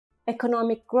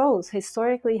economic growth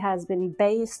historically has been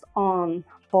based on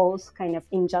both kind of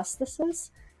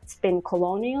injustices. It's been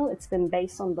colonial, it's been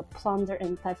based on the plunder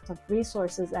and theft of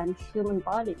resources and human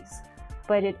bodies,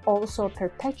 but it also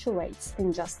perpetuates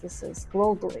injustices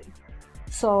globally.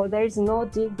 So there's no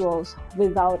degrowth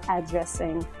without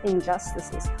addressing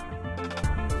injustices.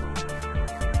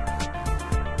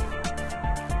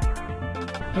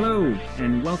 Hello,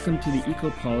 and welcome to the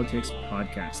Ecopolitics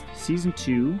Podcast, Season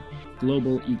 2,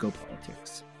 Global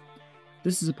Ecopolitics.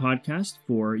 This is a podcast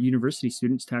for university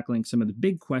students tackling some of the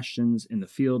big questions in the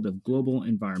field of global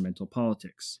environmental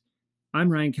politics. I'm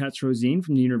Ryan Katz-Rosine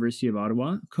from the University of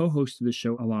Ottawa, co-host of the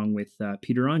show along with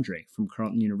Peter Andre from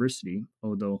Carleton University,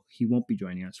 although he won't be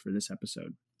joining us for this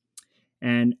episode.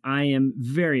 And I am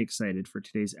very excited for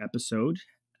today's episode.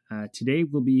 Today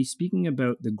we'll be speaking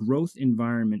about the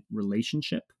growth-environment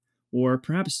relationship, or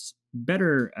perhaps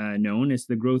better known as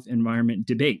the growth-environment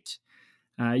debate.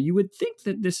 You would think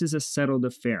that this is a settled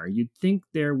affair. You'd think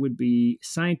there would be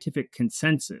scientific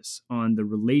consensus on the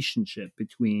relationship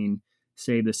between,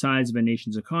 say, the size of a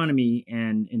nation's economy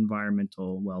and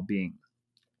environmental well-being.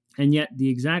 And yet the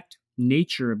exact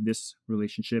nature of this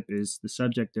relationship is the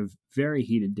subject of very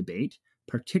heated debate,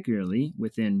 particularly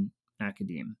within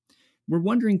academia. We're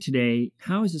wondering today,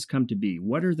 how has this come to be?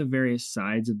 What are the various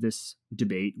sides of this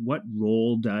debate? What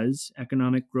role does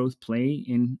economic growth play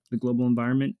in the global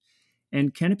environment?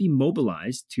 And can it be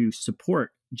mobilized to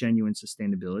support genuine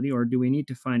sustainability, or do we need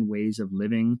to find ways of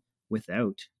living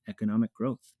without economic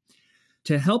growth?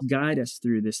 To help guide us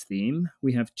through this theme,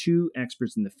 we have two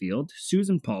experts in the field,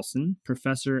 Susan Paulson,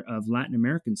 Professor of Latin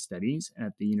American Studies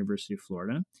at the University of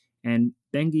Florida, and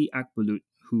Bengi Akbulut,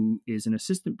 who is an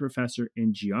assistant professor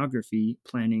in geography,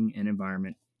 planning, and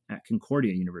environment at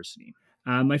Concordia University.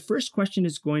 My first question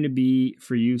is going to be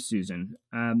for you, Susan.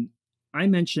 I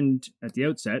mentioned at the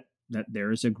outset that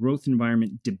there is a growth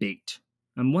environment debate.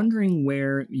 I'm wondering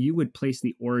where you would place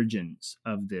the origins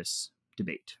of this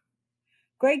debate.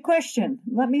 Great question.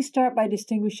 Let me start by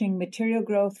distinguishing material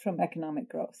growth from economic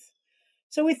growth.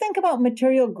 So we think about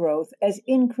material growth as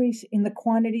increase in the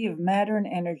quantity of matter and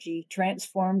energy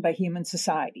transformed by human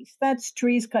societies. That's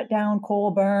trees cut down,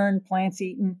 coal burned, plants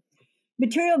eaten.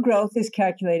 Material growth is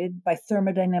calculated by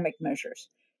thermodynamic measures.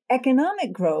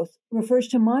 Economic growth refers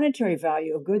to monetary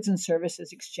value of goods and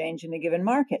services exchanged in a given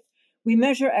market. We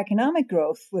measure economic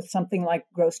growth with something like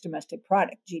gross domestic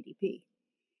product, GDP.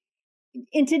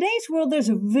 In today's world, there's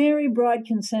a very broad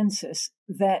consensus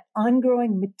that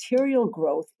ongoing material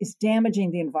growth is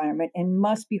damaging the environment and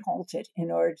must be halted in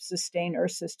order to sustain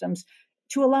Earth systems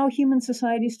to allow human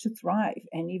societies to thrive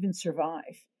and even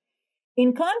survive.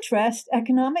 In contrast,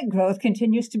 economic growth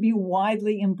continues to be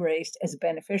widely embraced as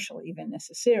beneficial, even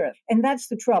necessary. And that's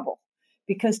the trouble,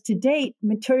 because to date,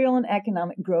 material and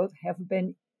economic growth have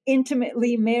been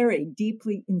intimately married,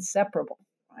 deeply inseparable.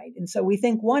 Right? And so we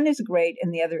think one is great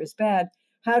and the other is bad.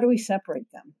 How do we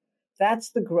separate them?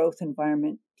 That's the growth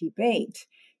environment debate.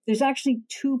 There's actually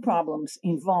two problems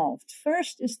involved.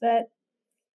 First is that,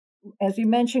 as we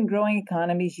mentioned, growing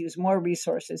economies use more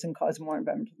resources and cause more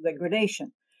environmental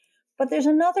degradation. But there's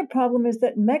another problem, is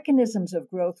that mechanisms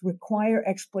of growth require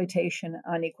exploitation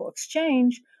on equal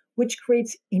exchange, which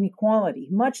creates inequality.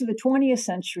 Much of the 20th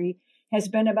century has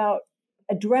been about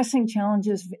addressing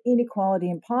challenges of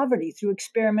inequality and poverty through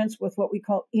experiments with what we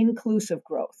call inclusive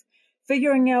growth,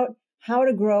 figuring out how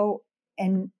to grow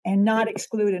and not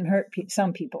exclude and hurt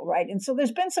some people, right? And so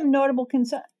there's been some notable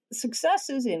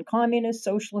successes in communist,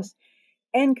 socialist,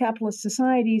 and capitalist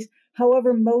societies.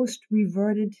 However, most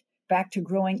reverted back to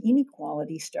growing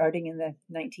inequality starting in the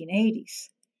 1980s.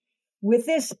 With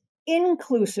this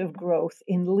inclusive growth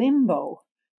in limbo,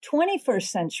 21st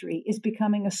century is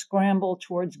becoming a scramble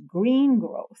towards green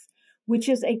growth, which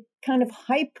is a kind of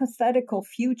hypothetical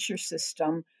future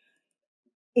system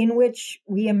in which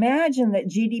we imagine that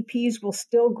GDPs will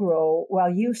still grow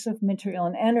while use of material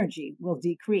and energy will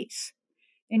decrease.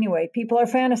 Anyway, people are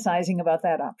fantasizing about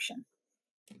that option.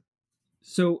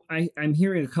 So I'm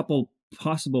hearing a couple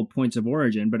possible points of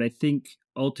origin, but I think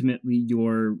ultimately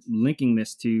you're linking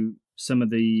this to some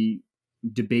of the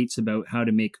debates about how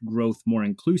to make growth more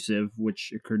inclusive,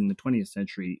 which occurred in the 20th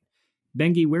century.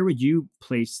 Bengi, where would you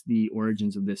place the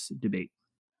origins of this debate?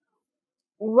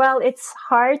 Well, it's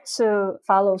hard to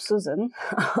follow Susan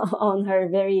on her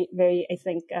very, very, I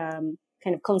think, kind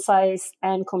of concise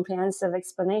and comprehensive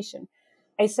explanation.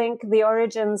 I think the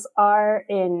origins are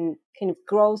in kind of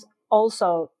growth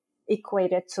also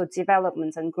equated to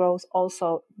development, and growth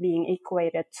also being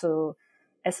equated to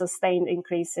a sustained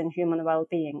increase in human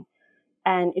well-being.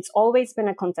 And it's always been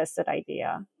a contested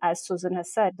idea. As Susan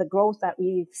has said, the growth that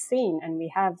we've seen and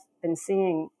we have been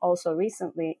seeing also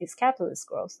recently is capitalist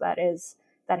growth. That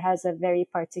has a very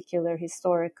particular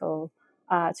historical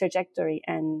trajectory,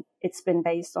 and it's been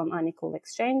based on unequal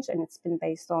exchange, and it's been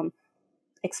based on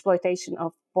exploitation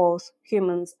of both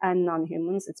humans and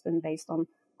non-humans. It's been based on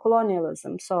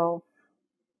colonialism. So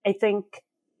I think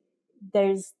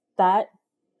there's that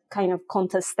kind of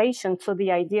contestation to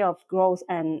the idea of growth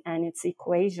and its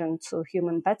equation to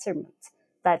human betterment.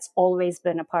 That's always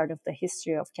been a part of the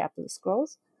history of capitalist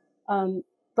growth.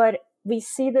 But we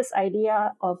see this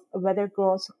idea of whether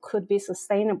growth could be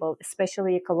sustainable,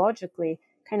 especially ecologically,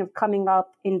 kind of coming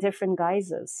up in different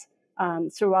guises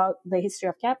throughout the history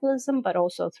of capitalism, but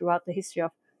also throughout the history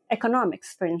of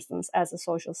economics, for instance, as a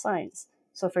social science.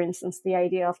 So, for instance, the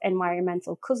idea of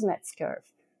environmental Kuznets curve,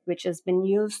 which has been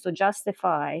used to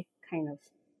justify kind of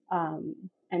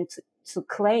and to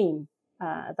claim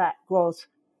that growth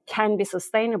can be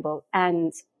sustainable.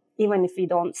 And even if we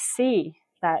don't see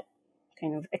that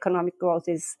kind of economic growth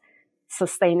is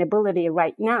sustainability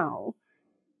right now,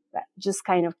 that just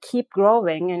kind of keep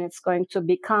growing and it's going to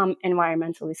become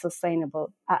environmentally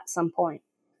sustainable at some point.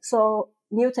 So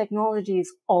new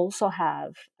technologies also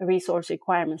have resource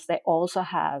requirements. They also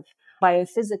have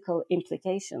biophysical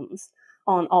implications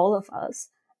on all of us.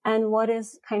 And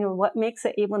what makes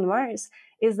it even worse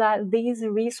is that these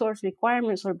resource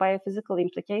requirements or biophysical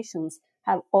implications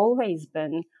have always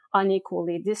been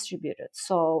unequally distributed.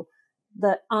 So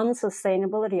the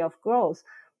unsustainability of growth,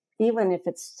 even if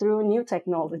it's through new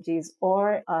technologies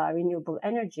or renewable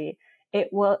energy, it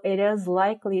is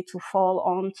likely to fall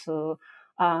onto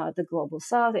the global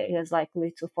south. It is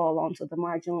likely to fall onto the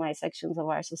marginalized sections of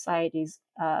our societies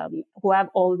who have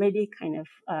already kind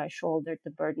of shouldered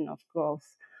the burden of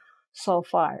growth so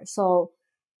far. So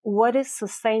what is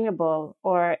sustainable,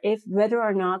 or whether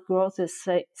or not growth is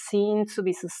seen to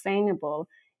be sustainable,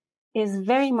 is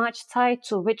very much tied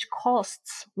to which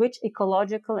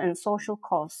ecological and social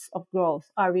costs of growth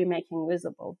are we making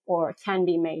visible or can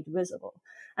be made visible.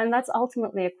 And that's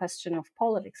ultimately a question of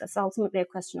politics. That's ultimately a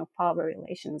question of power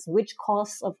relations. Which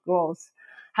costs of growth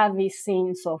have we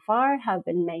seen so far, have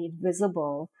been made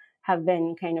visible, have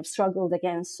been kind of struggled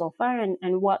against so far,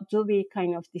 and what do we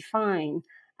kind of define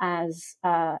as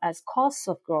costs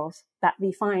of growth that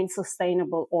we find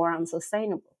sustainable or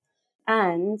unsustainable?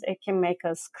 And it can make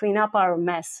us clean up our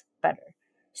mess better.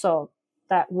 So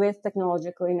that with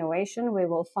technological innovation, we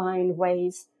will find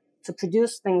ways to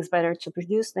produce things better, to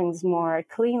produce things more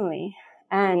cleanly.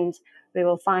 And we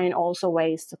will find also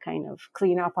ways to kind of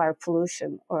clean up our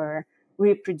pollution or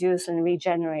reproduce and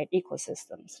regenerate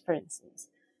ecosystems, for instance.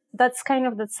 That's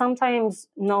sometimes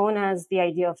known as the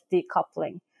idea of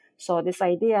decoupling. So this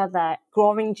idea that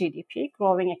growing GDP,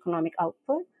 growing economic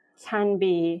output, can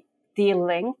be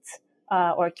delinked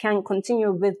or can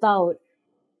continue without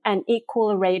an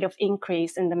equal rate of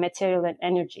increase in the material and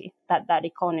energy that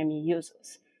economy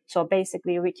uses. So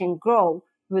basically, we can grow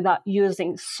without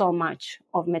using so much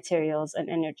of materials and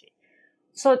energy.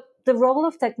 So the role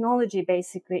of technology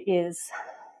basically is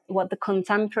what the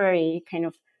contemporary kind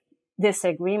of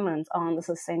disagreement on the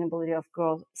sustainability of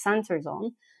growth centers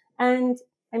on. And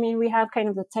I mean, we have kind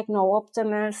of the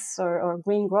techno-optimists or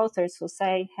green growthers who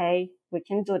say, hey, we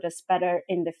can do this better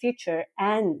in the future.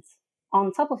 And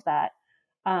on top of that,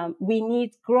 we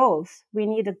need growth. We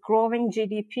need a growing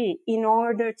GDP in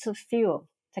order to fuel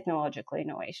technological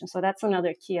innovation. So that's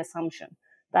another key assumption,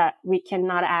 that we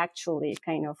cannot actually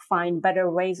kind of find better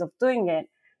ways of doing it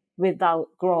without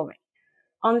growing.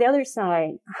 On the other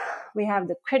side, we have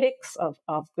the critics of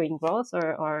green growth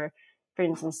or, for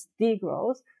instance,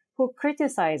 degrowth, who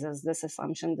criticizes this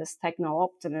assumption, this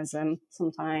techno-optimism,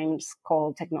 sometimes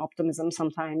called techno-optimism,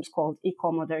 sometimes called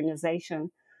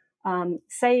eco-modernization,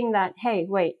 saying that, hey,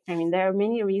 wait, I mean, there are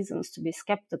many reasons to be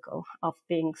skeptical of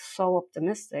being so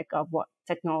optimistic of what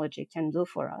technology can do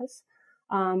for us.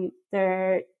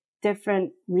 There are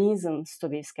different reasons to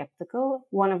be skeptical.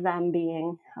 One of them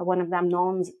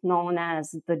known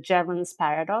as the Jevons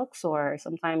paradox, or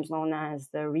sometimes known as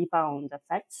the rebound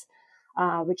effects,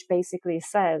 which basically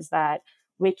says that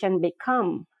we can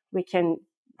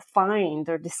find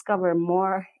or discover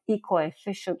more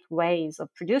eco-efficient ways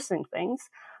of producing things,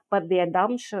 but the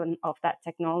adoption of that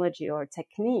technology or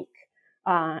technique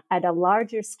at a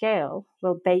larger scale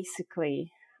will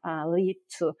basically lead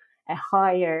to a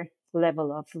higher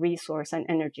level of resource and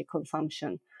energy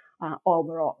consumption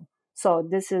overall. So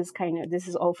this is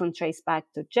often traced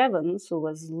back to Jevons, who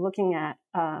was looking at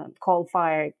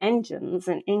coal-fired engines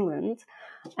in England.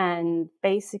 And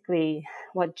basically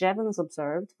what Jevons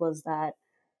observed was that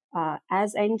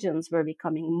as engines were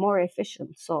becoming more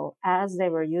efficient, so as they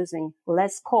were using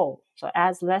less coal, so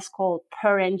as less coal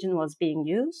per engine was being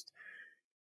used,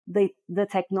 the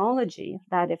technology,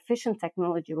 that efficient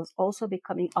technology, was also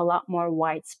becoming a lot more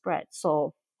widespread.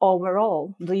 So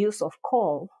overall, the use of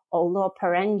coal, although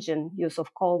per engine use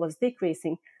of coal was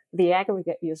decreasing, the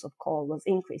aggregate use of coal was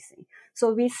increasing.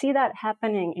 So we see that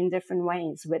happening in different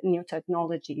ways with new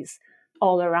technologies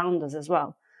all around us as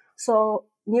well. So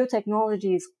new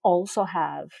technologies also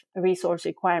have resource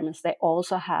requirements. They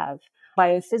also have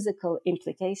biophysical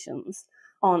implications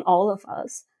on all of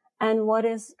us. And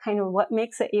what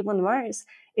makes it even worse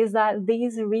is that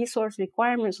these resource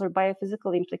requirements or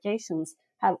biophysical implications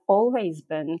have always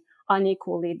been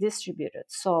unequally distributed.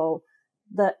 So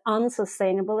the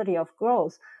unsustainability of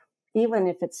growth, even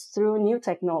if it's through new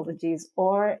technologies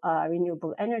or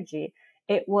renewable energy,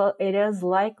 it is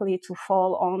likely to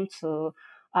fall onto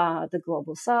the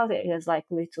global south. It is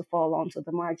likely to fall onto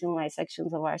the marginalized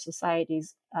sections of our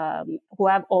societies who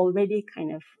have already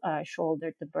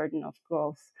shouldered the burden of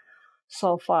growth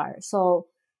so far. So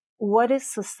what is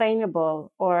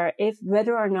sustainable, or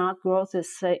whether or not growth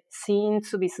is seen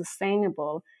to be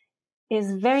sustainable,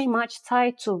 is very much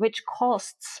tied to which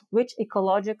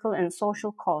ecological and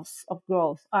social costs of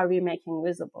growth are we making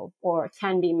visible or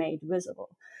can be made visible.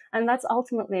 And that's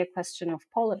ultimately a question of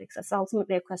politics. That's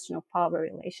ultimately a question of power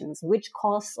relations. Which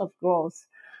costs of growth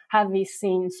have we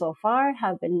seen so far,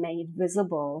 have been made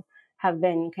visible, have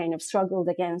been struggled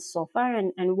against so far,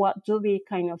 and what do we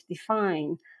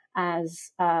define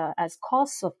as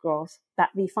costs of growth that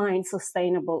we find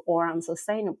sustainable or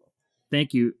unsustainable?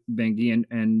 Thank you, Bengi.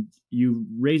 And you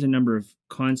raise a number of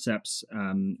concepts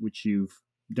which you've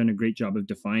done a great job of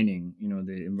defining.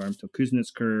 The environmental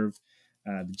Kuznets curve,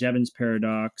 the Jevons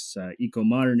paradox,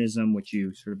 eco-modernism, which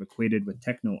you sort of equated with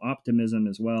techno-optimism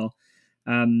as well.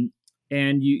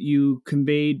 And you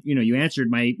conveyed, you answered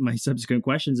my subsequent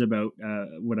questions about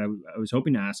what I was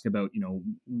hoping to ask about,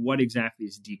 what exactly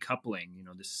is decoupling,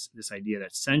 this idea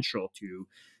that's central to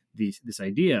this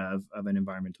idea of an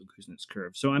environmental Kuznets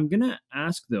curve. So I'm going to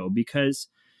ask, though, because,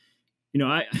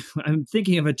 I'm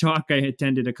thinking of a talk I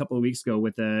attended a couple of weeks ago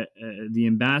with the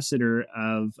ambassador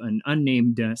of an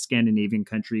unnamed Scandinavian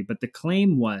country. But the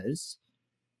claim was,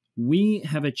 we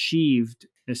have achieved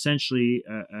essentially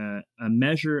a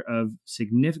measure of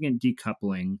significant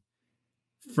decoupling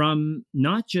from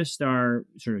not just our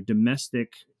sort of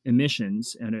domestic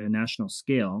emissions at a national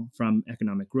scale from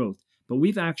economic growth, but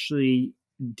we've actually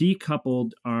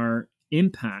decoupled our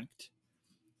impact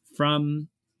from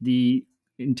the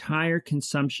entire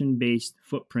consumption-based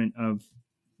footprint of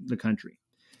the country.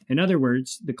 In other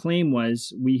words, the claim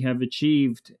was we have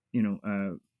achieved,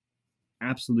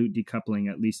 absolute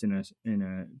decoupling, at least in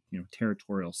a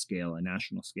territorial scale, a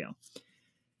national scale.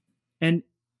 And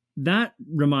that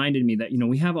reminded me that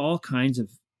we have all kinds of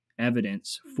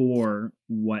evidence for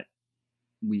what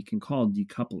we can call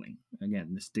decoupling.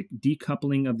 Again, this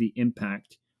decoupling of the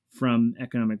impact from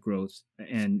economic growth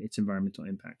and its environmental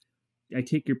impact. I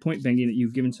take your point, Bengi, that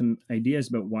you've given some ideas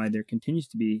about why there continues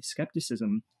to be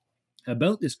skepticism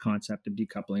about this concept of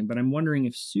decoupling, but I'm wondering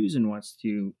if Susan wants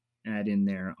to add in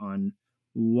there on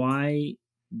why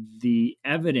the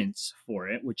evidence for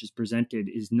it, which is presented,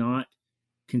 is not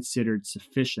considered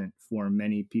sufficient for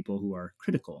many people who are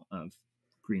critical of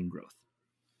green growth.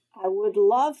 I would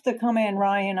love to come in,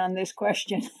 Ryan, on this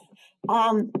question.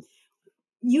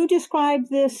 You described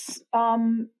this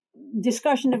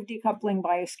discussion of decoupling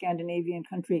by a Scandinavian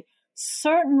country.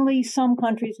 Certainly some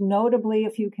countries, notably a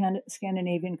few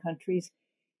Scandinavian countries,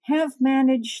 have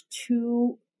managed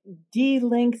to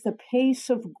de-link the pace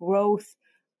of growth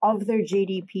of their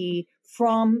GDP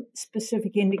from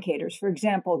specific indicators. For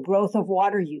example, growth of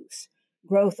water use,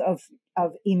 growth of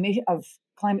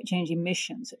climate change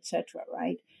emissions, etc.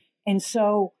 Right, and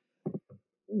so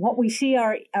what we see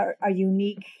are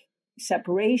unique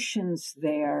separations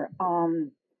there.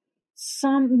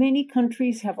 Many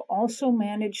countries have also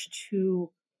managed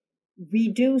to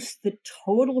reduce the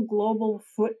total global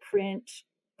footprint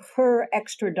per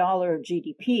extra dollar of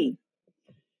GDP.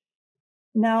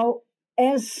 Now,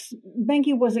 as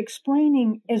Bengi was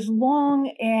explaining, as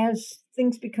long as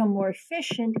things become more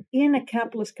efficient in a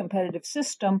capitalist competitive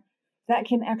system, that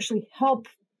can actually help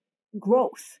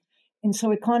growth. And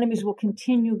so economies will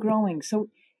continue growing. So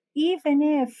even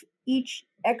if each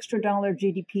extra dollar of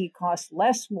GDP costs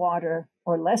less water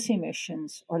or less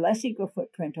emissions or less eco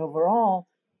footprint overall,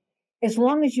 as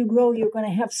long as you grow, you're going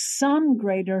to have some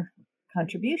greater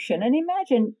contribution. And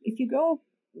imagine if you go,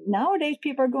 nowadays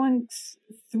people are going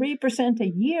 3% a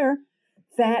year,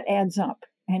 that adds up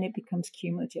and it becomes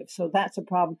cumulative. So that's a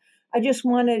problem. I just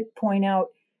want to point out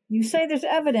You say there's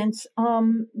evidence.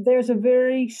 There's a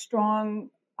very strong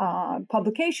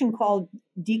publication called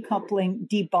Decoupling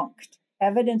Debunked: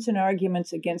 Evidence and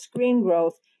Arguments Against Green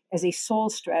Growth as a Sole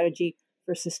Strategy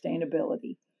for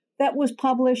Sustainability. That was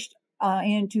published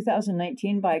in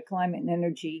 2019 by Climate and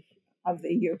Energy of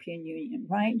the European Union,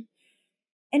 right?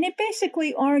 And it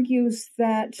basically argues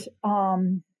that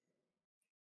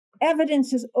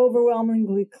evidence is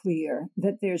overwhelmingly clear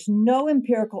that there's no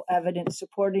empirical evidence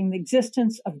supporting the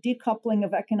existence of decoupling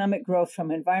of economic growth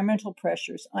from environmental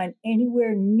pressures on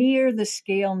anywhere near the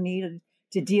scale needed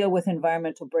to deal with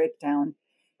environmental breakdown.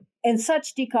 And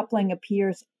such decoupling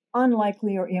appears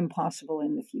unlikely or impossible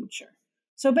in the future.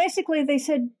 So basically, they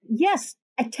said, yes,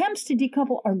 attempts to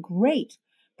decouple are great,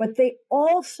 but they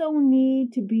also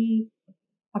need to be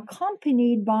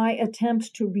accompanied by attempts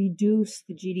to reduce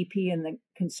the GDP and the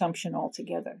consumption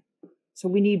altogether. So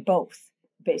we need both,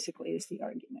 basically, is the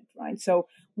argument, right? So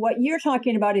what you're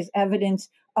talking about is evidence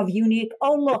of unique,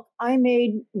 oh, look, I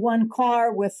made one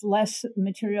car with less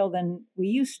material than we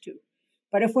used to.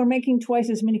 But if we're making twice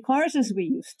as many cars as we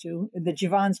used to, the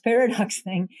Jevons paradox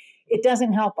thing, it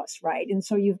doesn't help us, right? And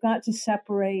so you've got to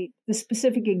separate the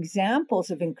specific examples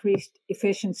of increased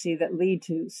efficiency that lead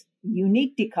to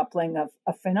unique decoupling of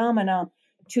a phenomena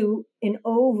to an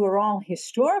overall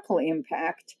historical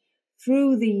impact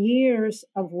through the years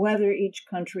of whether each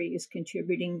country is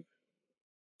contributing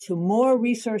to more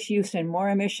resource use and more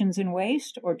emissions and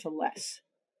waste or to less.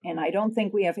 And I don't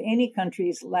think we have any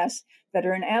countries less that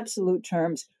are in absolute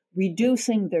terms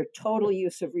reducing their total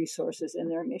use of resources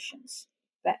and their emissions.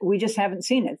 That we just haven't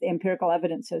seen it. The empirical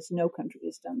evidence says no country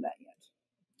has done that yet.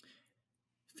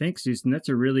 Thanks, Susan. That's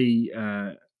a really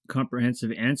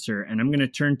comprehensive answer. And I'm going to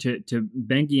turn to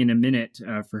Bengi in a minute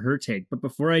for her take. But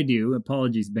before I do,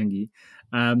 apologies, Bengi,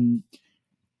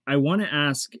 I want to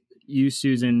ask you,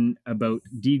 Susan, about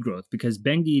degrowth, because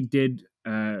Bengi did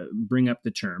bring up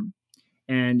the term.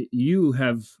 And you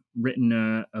have written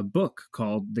a book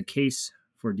called The Case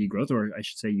for Degrowth, or I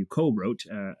should say you co-wrote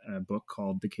a book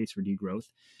called The Case for Degrowth.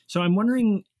 So I'm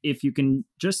wondering if you can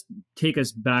just take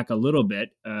us back a little bit,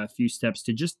 a few steps,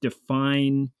 to just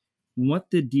define what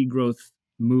the degrowth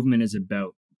movement is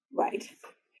about. Right.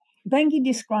 Bengi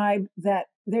described that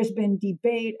there's been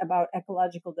debate about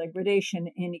ecological degradation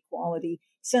and inequality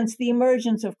since the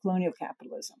emergence of colonial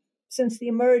capitalism, since the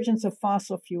emergence of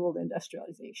fossil-fueled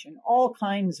industrialization, all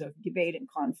kinds of debate and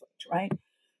conflict, right?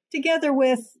 Together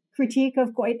with critique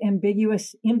of quite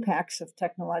ambiguous impacts of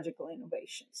technological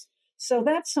innovations. So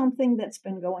that's something that's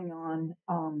been going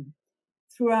on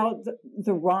throughout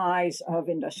the rise of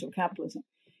industrial capitalism.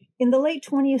 In the late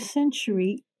 20th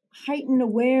century, heightened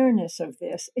awareness of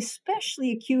this,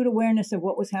 especially acute awareness of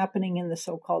what was happening in the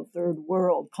so-called third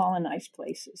world, colonized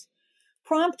places,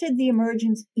 prompted the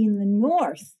emergence in the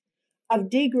North of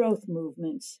degrowth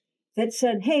movements that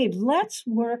said, hey, let's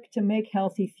work to make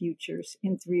healthy futures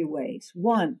in three ways.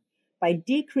 One, by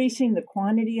decreasing the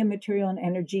quantity of material and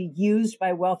energy used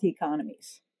by wealthy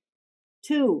economies.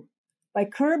 Two, by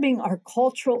curbing our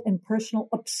cultural and personal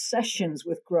obsessions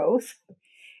with growth.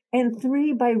 And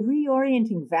three, by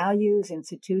reorienting values,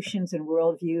 institutions, and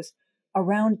worldviews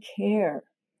around care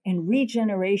and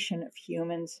regeneration of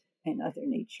humans and other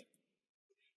nature.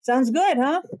 Sounds good,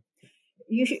 huh?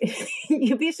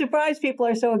 You'd be surprised people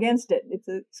are so against it. It's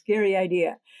a scary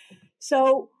idea.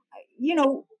 So,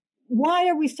 why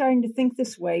are we starting to think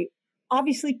this way?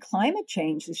 Obviously, climate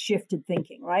change has shifted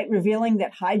thinking, right? Revealing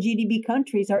that high GDP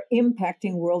countries are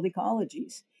impacting world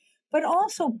ecologies. But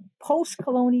also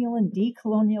post-colonial and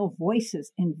decolonial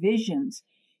voices and visions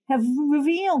have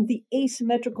revealed the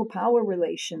asymmetrical power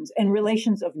relations and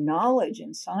relations of knowledge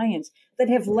and science that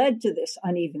have led to this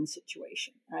uneven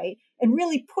situation, right? And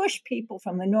really push people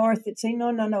from the North that say,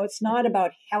 no, it's not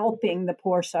about helping the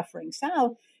poor suffering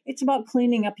South. It's about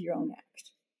cleaning up your own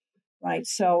act, right?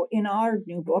 So in our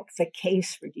new book, The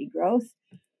Case for Degrowth,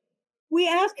 we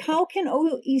ask, how can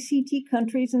OECD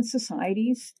countries and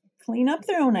societies clean up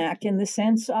their own act in the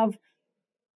sense of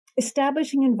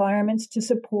establishing environments to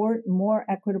support more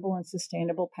equitable and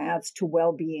sustainable paths to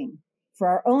well-being for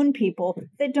our own people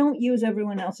that don't use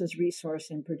everyone else's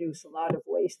resource and produce a lot of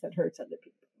waste that hurts other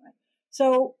people. Right?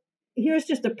 So here's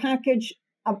just a package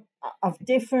of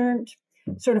different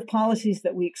sort of policies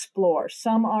that we explore.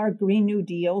 Some are Green New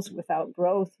Deals without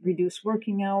growth, reduced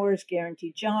working hours,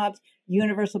 guaranteed jobs,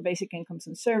 universal basic incomes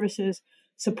and services,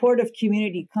 support of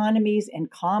community economies and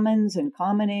commons and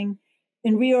commoning,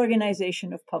 and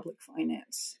reorganization of public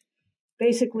finance.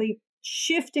 Basically,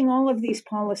 shifting all of these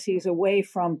policies away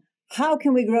from how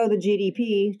can we grow the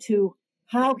GDP to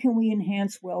how can we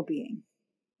enhance well-being,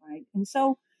 right? And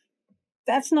so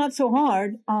that's not so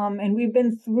hard. And we've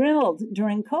been thrilled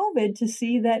during COVID to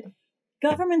see that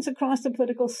governments across the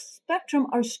political spectrum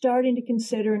are starting to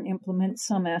consider and implement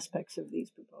some aspects of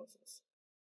these proposals.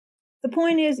 The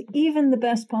point is, even the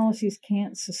best policies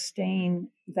can't sustain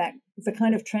the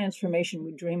kind of transformation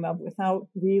we dream of without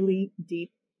really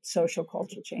deep social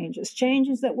cultural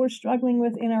changes that we're struggling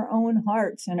with in our own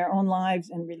hearts and our own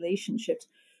lives and relationships,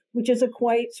 which is a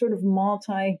quite sort of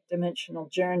multi-dimensional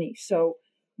journey. So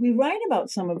we write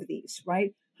about some of these,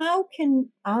 right? How can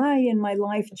I in my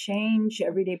life change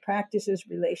everyday practices,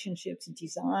 relationships,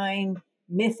 design,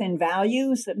 myth and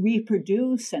values that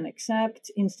reproduce and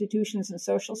accept institutions and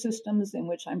social systems in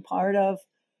which I'm part of,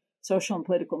 social and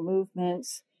political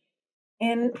movements?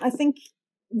 And I think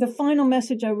the final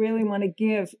message I really want to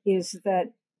give is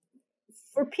that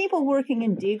for people working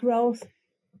in degrowth,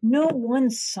 no one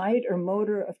site or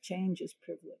motor of change is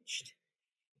privileged.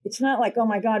 It's not like, oh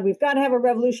my God, we've got to have a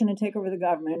revolution and take over the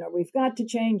government, or we've got to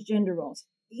change gender roles.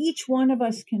 Each one of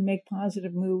us can make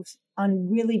positive moves on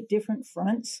really different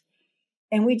fronts.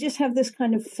 And we just have this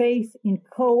kind of faith in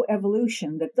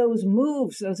co-evolution, that those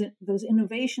moves, those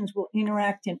innovations will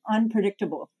interact in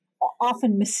unpredictable,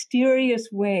 often mysterious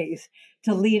ways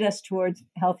to lead us towards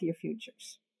healthier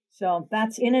futures. So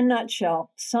that's, in a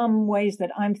nutshell, some ways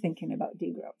that I'm thinking about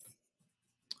degrowth.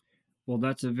 Well,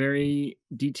 that's a very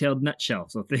detailed nutshell.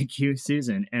 So thank you,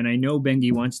 Susan. And I know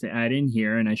Bengi wants to add in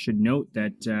here, and I should note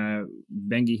that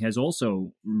Bengi has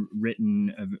also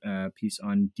written a piece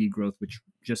on degrowth, which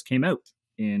just came out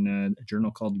in a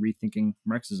journal called Rethinking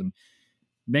Marxism.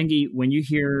 Bengi, when you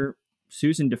hear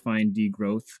Susan define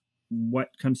degrowth,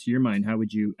 what comes to your mind? How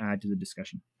would you add to the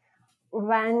discussion?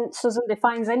 When Susan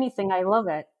defines anything, I love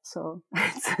it. So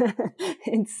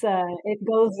it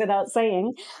goes without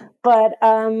saying. But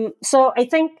so I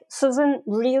think Susan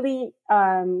really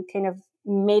kind of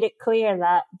made it clear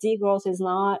that degrowth is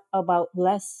not about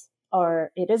less,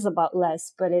 or it is about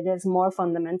less, but it is more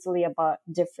fundamentally about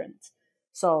different.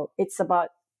 So it's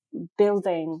about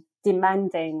building,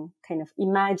 demanding, kind of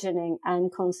imagining and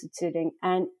constituting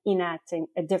and enacting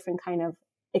a different kind of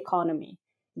economy,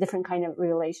 different kind of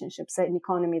relationships, an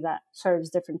economy that serves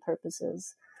different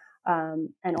purposes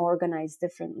and organized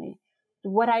differently.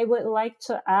 What I would like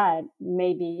to add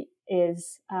maybe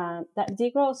is that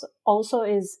degrowth also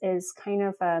is kind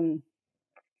of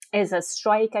is a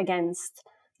strike against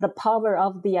the power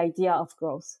of the idea of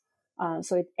growth.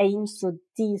 So it aims to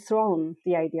dethrone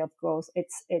the idea of growth.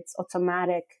 It's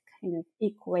automatic kind of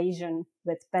equation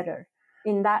with better.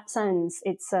 In that sense,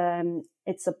 it's a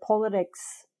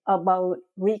politics about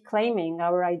reclaiming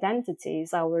our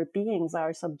identities, our beings,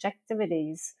 our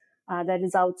subjectivities, that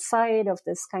is outside of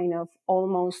this kind of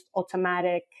almost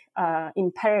automatic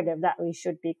imperative that we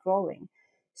should be growing.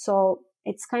 So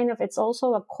it's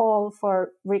also a call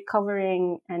for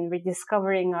recovering and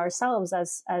rediscovering ourselves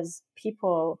as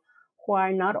people who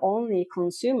are not only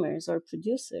consumers or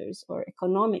producers or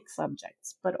economic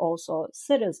subjects, but also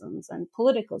citizens and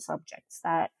political subjects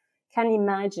that can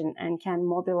imagine and can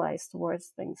mobilize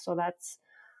towards things. So that's,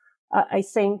 I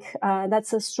think,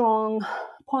 that's a strong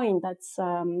point. That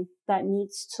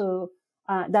needs to,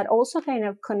 that also kind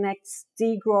of connects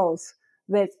degrowth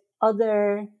with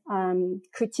other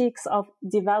critiques of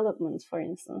development, for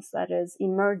instance, that is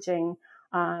emerging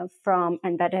from,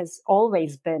 and that has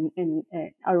always been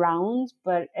around,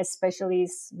 but especially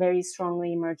very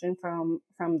strongly emerging from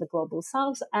the global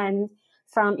south and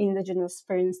from indigenous,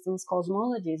 for instance,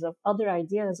 cosmologies of other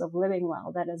ideas of living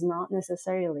well that is not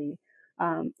necessarily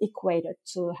equated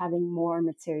to having more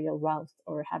material wealth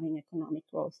or having economic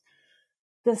growth.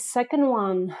 The second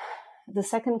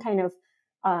kind of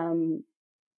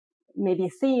maybe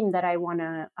theme that I want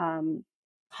to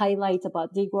highlight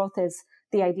about degrowth is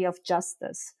the idea of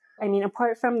justice. I mean,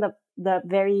 apart from the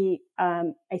very,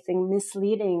 I think,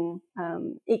 misleading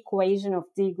equation of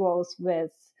degrowth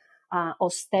with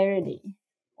austerity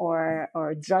or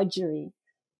drudgery,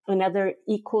 another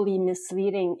equally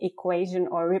misleading equation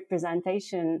or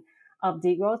representation of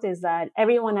degrowth is that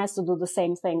everyone has to do the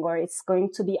same thing, or it's going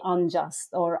to be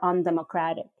unjust or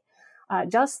undemocratic.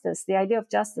 Justice, the idea of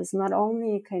justice, not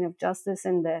only kind of justice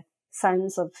in the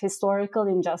sense of historical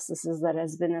injustices that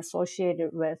has been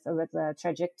associated with the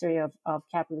trajectory of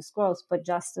capitalist growth, but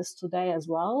justice today as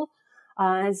well,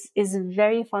 is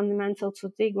very fundamental to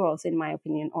degrowth, in my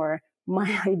opinion, or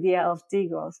my idea of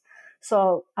degrowth.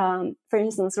 So, for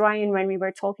instance, Ryan, when we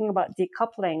were talking about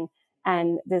decoupling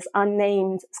and this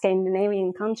unnamed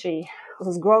Scandinavian country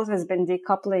whose growth has been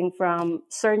decoupling from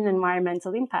certain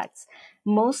environmental impacts,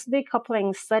 most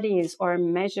decoupling studies or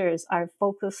measures are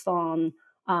focused on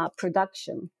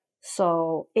production.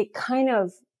 So it kind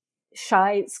of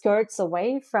shy skirts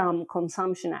away from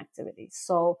consumption activities.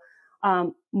 So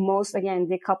most, again,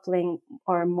 decoupling,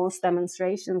 or most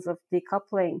demonstrations of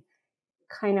decoupling,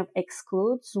 kind of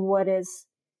excludes what is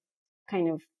kind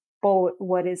of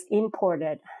what is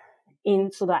imported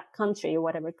into that country,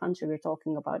 whatever country we're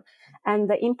talking about. And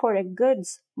the imported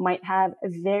goods might have a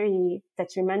very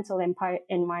detrimental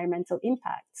environmental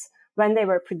impacts when they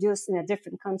were produced in a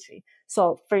different country.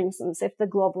 So, for instance, if the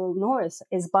global north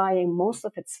is buying most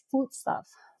of its foodstuff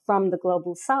from the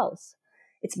global south,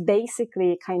 it's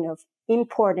basically kind of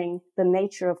importing the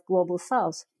nature of global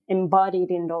south embodied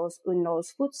in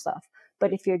those foodstuff.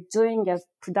 But if you're doing a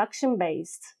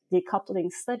production-based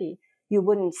decoupling study, you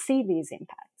wouldn't see these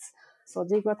impacts. So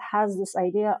Degrowth has this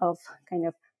idea of kind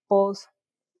of both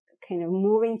kind of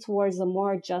moving towards a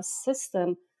more just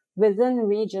system within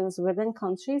regions, within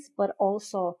countries, but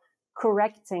also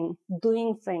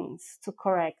doing things to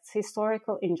correct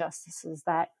historical injustices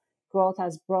that growth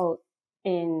has brought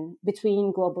in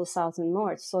between global south and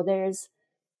north. So there's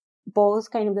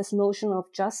both kind of this notion of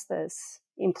justice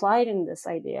implied in this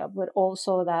idea, but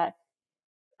also that,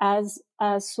 as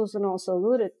Susan also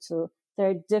alluded to, there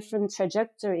are different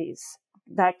trajectories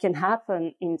that can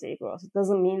happen in degrowth. It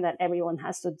doesn't mean that everyone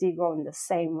has to degrow in the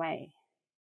same way.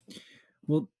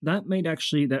 Well, that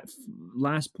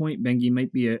last point, Bengi,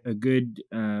 might be a good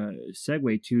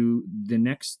segue to the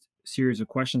next series of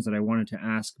questions that I wanted to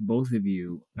ask both of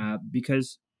you,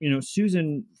 because,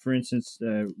 Susan, for instance,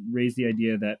 raised the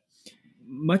idea that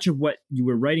much of what you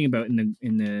were writing about in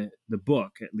the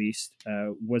book, at least,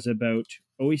 was about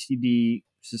OECD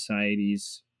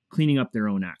societies cleaning up their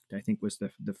own act, I think was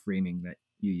the framing that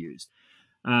you used.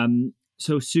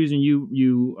 So, Susan,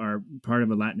 you are part of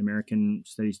a Latin American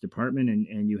studies department,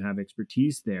 and you have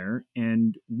expertise there.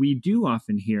 And we do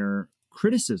often hear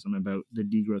criticism about the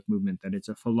degrowth movement, that it's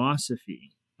a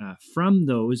philosophy from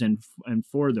those and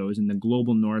for those in the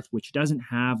global north, which doesn't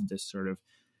have this sort of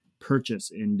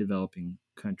purchase in developing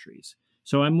countries.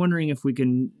 So I'm wondering if we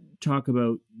can talk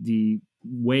about the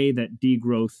way that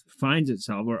degrowth finds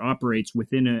itself or operates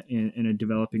within a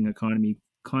developing economy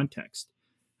context.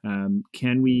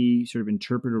 Can we sort of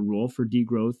interpret a role for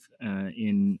degrowth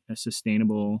in a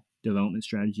sustainable development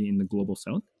strategy in the global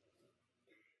south?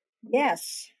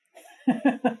 Yes.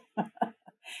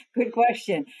 Good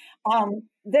question.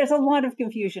 There's a lot of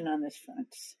confusion on this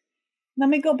front. Let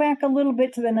me go back a little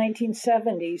bit to the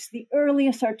 1970s. The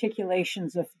earliest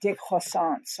articulations of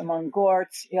décroissance among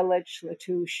Gortz, Illich,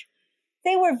 Latouche,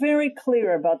 they were very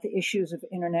clear about the issues of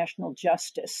international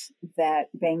justice that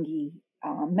Bengi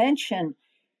mentioned.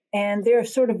 And their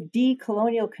sort of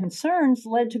decolonial concerns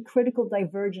led to critical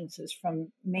divergences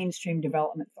from mainstream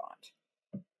development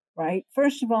thought, right?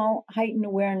 First of all, heightened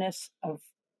awareness of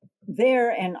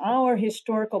their and our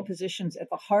historical positions at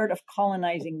the heart of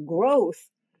colonizing growth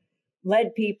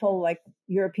led people like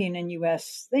European and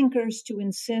US thinkers to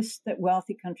insist that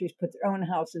wealthy countries put their own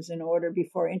houses in order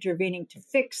before intervening to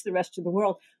fix the rest of the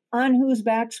world, on whose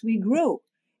backs we grew.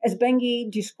 As Bengi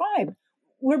described,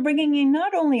 we're bringing in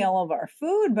not only all of our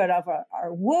food, but of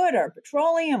our wood, our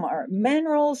petroleum, our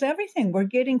minerals, everything we're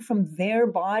getting from their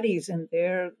bodies and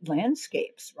their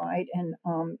landscapes, right? And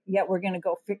yet we're going to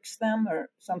go fix them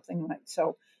or something like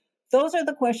so. Those are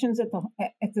the questions at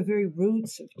the very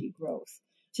roots of degrowth.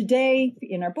 Today,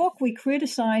 in our book, we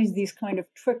criticize these kind of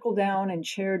trickle-down and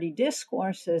charity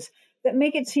discourses that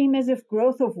make it seem as if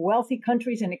growth of wealthy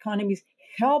countries and economies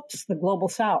helps the global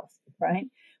south, right?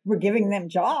 We're giving them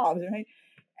jobs, right?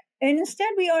 And instead,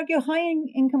 we argue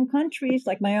high-income countries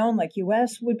like my own, like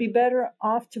US, would be better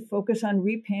off to focus on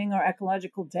repaying our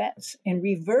ecological debts and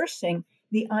reversing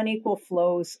the unequal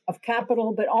flows of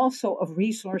capital, but also of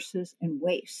resources and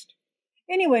waste.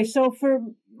 Anyway, so for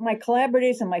my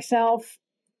collaborators and myself,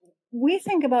 we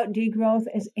think about degrowth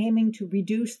as aiming to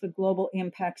reduce the global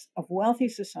impacts of wealthy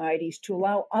societies to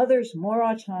allow others more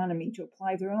autonomy to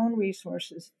apply their own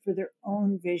resources for their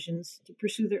own visions, to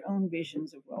pursue their own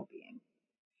visions of well-being.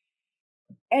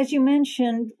 As you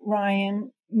mentioned,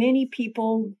 Ryan, many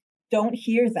people don't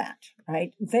hear that,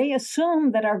 right? They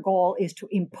assume that our goal is to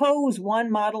impose one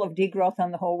model of degrowth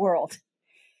on the whole world.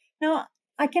 Now,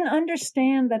 I can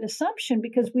understand that assumption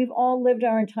because we've all lived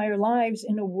our entire lives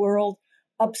in a world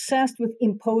obsessed with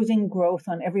imposing growth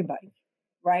on everybody,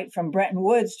 right? From Bretton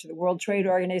Woods to the World Trade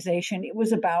Organization, it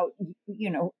was about,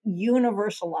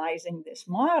 universalizing this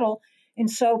model. And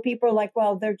so people are like,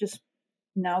 well, they're just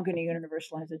now going to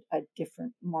universalize a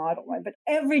different model, right? But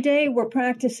every day we're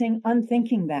practicing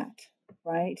unthinking that,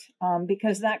 right?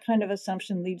 Because that kind of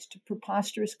assumption leads to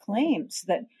preposterous claims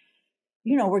that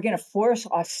we're going to force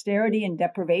austerity and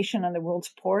deprivation on the world's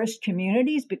poorest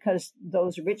communities because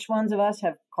those rich ones of us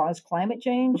have caused climate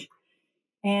change.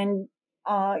 And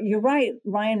you're right.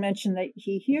 Ryan mentioned that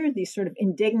he hears these sort of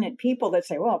indignant people that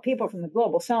say, well, people from the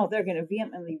global south, they're going to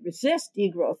vehemently resist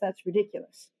degrowth. That's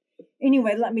ridiculous.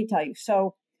 Anyway, let me tell you.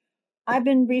 So I've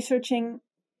been researching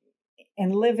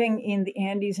and living in the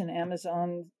Andes and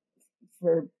Amazon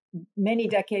for many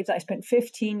decades. I spent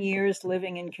 15 years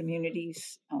living in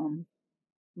communities,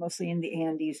 mostly in the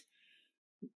Andes,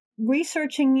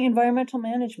 researching environmental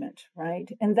management, right?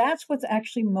 And that's what's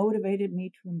actually motivated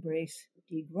me to embrace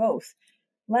degrowth.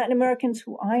 Latin Americans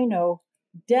who I know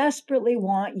desperately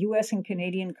want US and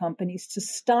Canadian companies to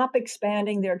stop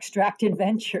expanding their extracted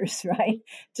ventures, right?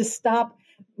 To stop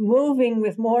moving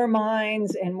with more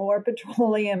mines and more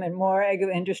petroleum and more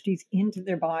agro industries into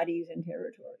their bodies and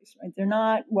territories, right? They're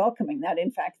not welcoming that.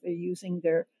 In fact, they're using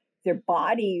their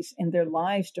bodies and their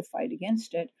lives to fight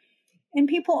against it. And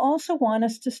people also want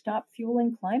us to stop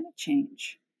fueling climate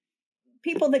change.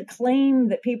 People that claim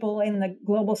that people in the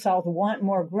global south want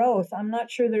more growth, I'm not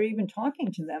sure they're even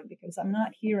talking to them because I'm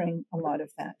not hearing a lot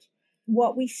of that.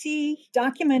 What we see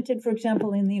documented, for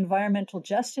example, in the Environmental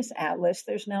Justice Atlas,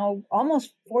 there's now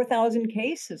almost 4,000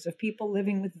 cases of people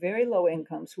living with very low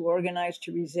incomes who organized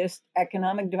to resist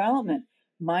economic development,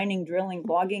 mining, drilling,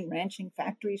 logging, ranching,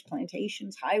 factories,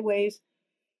 plantations, highways.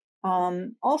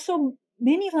 Also,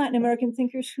 many Latin American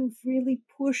thinkers who've really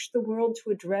pushed the world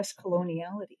to address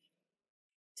coloniality,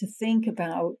 to think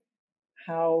about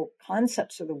how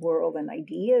concepts of the world and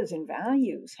ideas and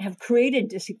values have created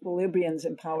disequilibriums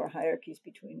and power hierarchies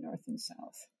between North and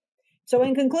South. So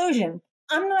in conclusion,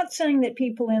 I'm not saying that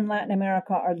people in Latin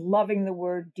America are loving the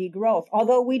word degrowth,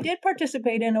 although we did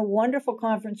participate in a wonderful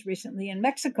conference recently in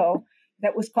Mexico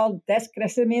that was called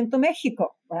Descrecimiento Mexico,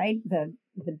 right? The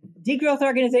Degrowth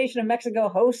Organization of Mexico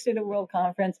hosted a world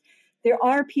conference. There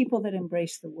are people that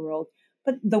embrace the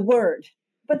word,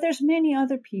 but there's many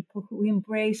other people who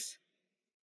embrace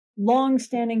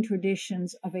long-standing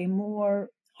traditions of a more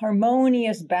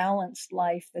harmonious, balanced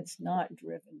life that's not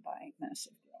driven by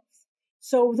massive growth.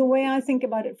 So the way I think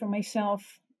about it for myself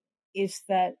is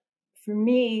that for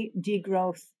me,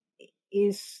 degrowth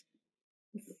is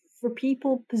for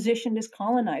people positioned as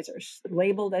colonizers,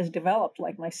 labeled as developed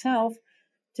like myself,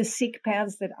 to seek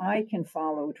paths that I can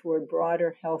follow toward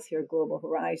broader, healthier global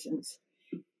horizons,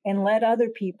 and let other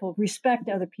people respect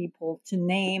other people to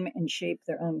name and shape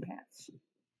their own paths.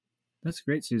 That's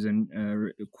great,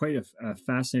 Susan. Quite a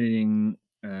fascinating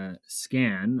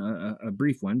scan, a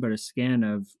brief one, but a scan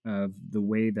of the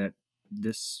way that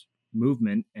this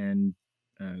movement and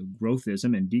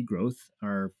growthism and degrowth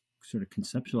are sort of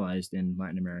conceptualized in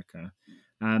Latin America.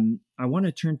 I want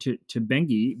to turn to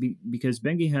Bengi because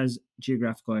Bengi has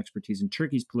geographical expertise in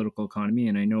Turkey's political economy,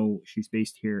 and I know she's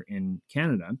based here in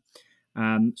Canada.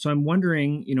 So I'm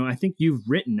wondering, I think you've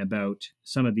written about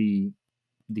some of the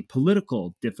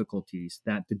political difficulties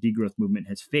that the degrowth movement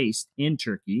has faced in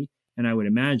Turkey, and I would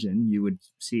imagine you would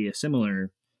see a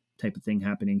similar type of thing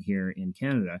happening here in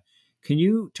Canada. Can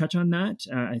you touch on that?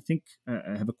 I think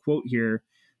I have a quote here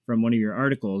from one of your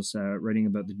articles writing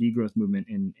about the degrowth movement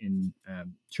in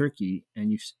Turkey,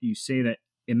 and you say that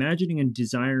imagining and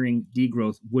desiring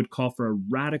degrowth would call for a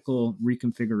radical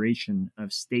reconfiguration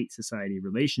of state-society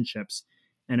relationships.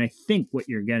 And I think what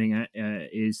you're getting at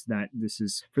is that this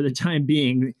is, for the time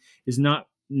being, is not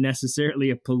necessarily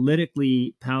a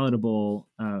politically palatable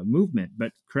movement.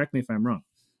 But correct me if I'm wrong.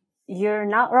 You're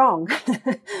not wrong.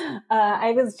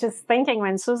 I was just thinking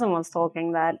when Susan was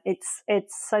talking that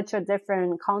it's such a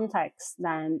different context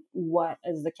than what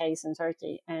is the case in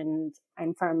Turkey. And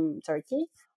I'm from Turkey.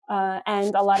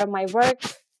 And a lot of my work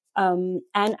and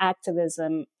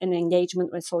activism and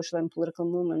engagement with social and political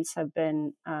movements have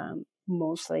been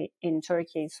mostly in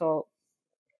Turkey. So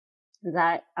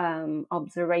that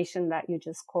observation that you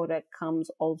just quoted comes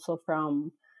also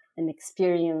from an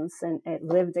experience and a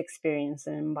lived experience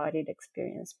and embodied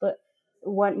experience. But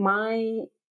what my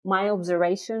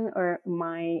observation or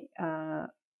my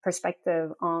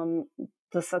perspective on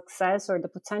the success or the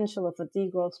potential of a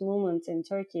degrowth movement in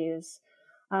Turkey is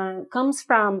comes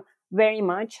from very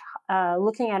much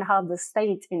looking at how the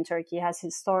state in Turkey has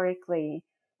historically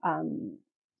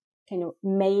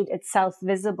made itself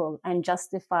visible and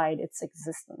justified its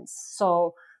existence.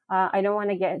 So I don't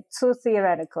want to get too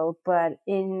theoretical, but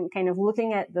in kind of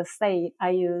looking at the state,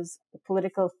 I use the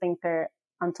political thinker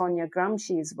Antonio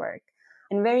Gramsci's work.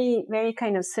 And very, very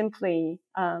kind of simply,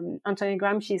 Antonio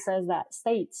Gramsci says that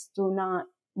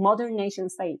modern nation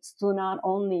states do not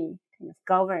only kind of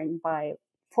govern by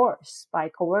force, by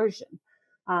coercion,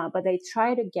 but they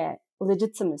try to get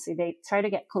legitimacy. They try to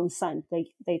get consent.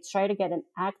 They try to get an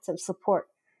active support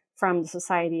from the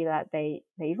society that they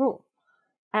rule.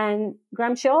 And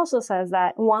Gramsci also says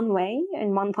that one way,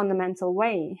 and one fundamental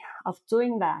way of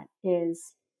doing that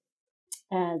is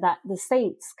that the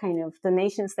states, the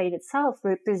nation state itself,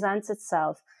 represents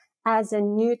itself as a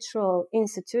neutral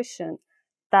institution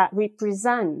that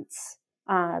represents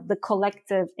the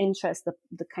collective interest,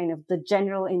 the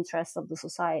general interest of the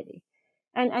society.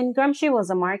 And Gramsci was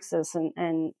a Marxist,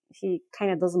 and he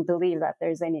kind of doesn't believe that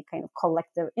there's any kind of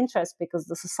collective interest because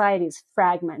the society is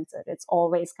fragmented. It's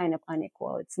always kind of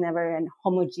unequal. It's never an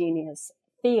homogeneous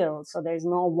field. So there's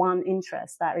no one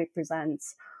interest that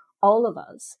represents all of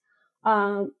us.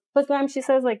 But Gramsci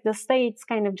says the states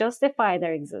kind of justify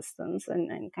their existence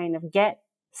and kind of get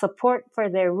support for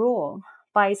their rule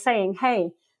by saying,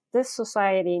 hey, this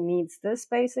society needs this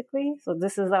basically. So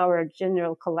this is our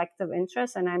general collective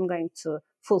interest, and I'm going to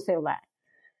fulfill that.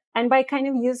 And by kind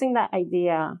of using that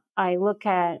idea, I look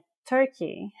at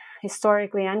Turkey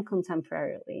historically and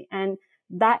contemporarily. And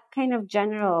that kind of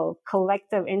general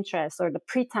collective interest, or the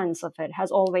pretense of it,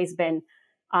 has always been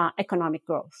economic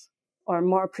growth, or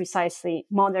more precisely,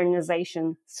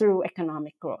 modernization through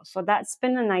economic growth. So that's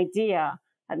been an idea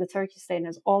that the Turkish state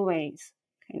has always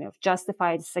kind of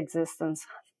justified its existence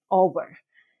over.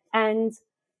 And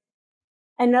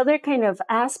another kind of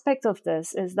aspect of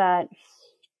this is that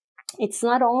it's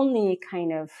not only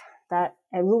kind of that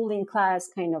a ruling class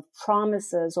kind of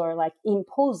promises or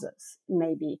imposes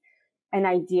maybe an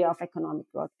idea of economic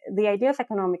growth. The idea of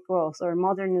economic growth or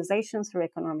modernization through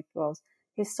economic growth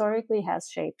historically has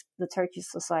shaped the Turkish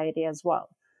society as well.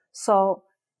 So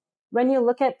when you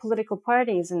look at political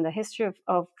parties in the history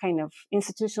of kind of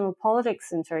institutional politics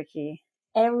in Turkey,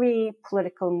 every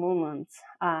political movement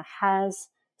has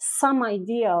some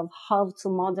idea of how to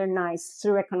modernize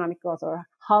through economic growth, or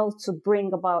how to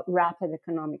bring about rapid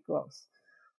economic growth.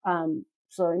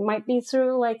 So it might be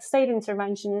through state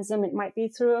interventionism, it might be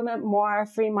through more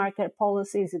free market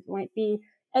policies, it might be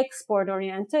export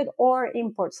oriented or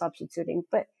import substituting,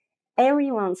 but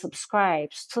everyone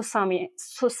subscribes to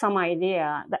some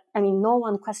idea that, no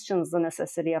one questions the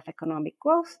necessity of economic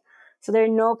growth. So there are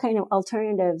no kind of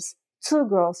alternatives to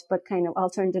growth, but kind of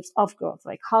alternatives of growth,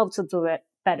 like how to do it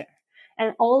better.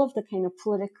 And all of the kind of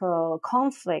political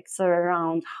conflicts are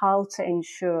around how to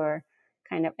ensure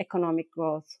kind of economic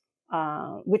growth,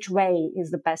 which way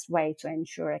is the best way to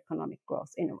ensure economic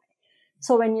growth in a way.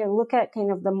 So when you look at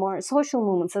kind of the more social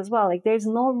movements as well, there's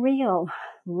no real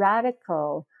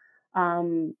radical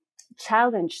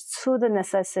challenge to the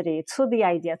necessity, to the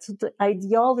idea, to the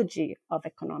ideology of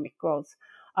economic growth,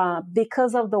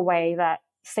 because of the way that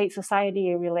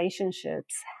state-society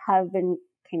relationships have been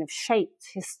kind of shaped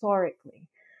historically.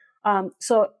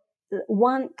 So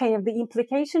one kind of the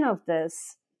implication of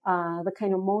this, the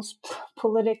kind of most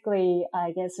politically,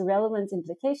 I guess, relevant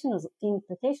implication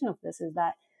of this is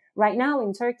that right now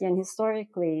in Turkey and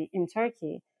historically in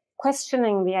Turkey,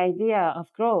 questioning the idea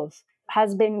of growth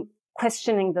has been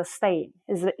questioning the state,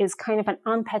 is kind of an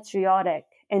unpatriotic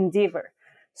endeavor.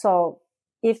 So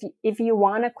if you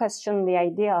want to question the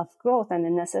idea of growth and the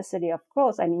necessity of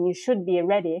growth, you should be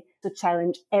ready to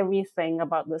challenge everything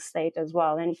about the state as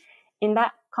well. And in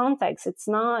that context, it's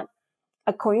not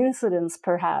a coincidence,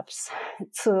 perhaps,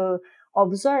 to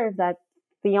observe that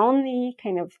the only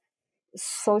kind of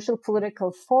social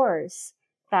political force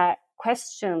that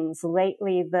questions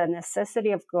lately the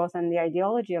necessity of growth and the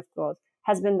ideology of growth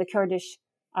has been the Kurdish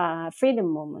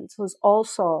freedom movement, who's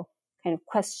also kind of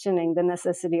questioning the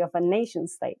necessity of a nation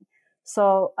state.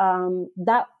 So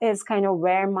that is kind of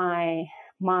where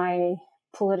my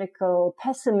political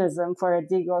pessimism for a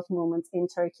degrowth movement in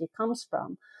Turkey comes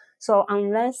from. So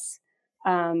unless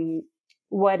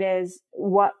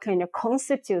what kind of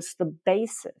constitutes the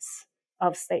basis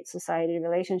of state-society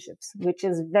relationships, which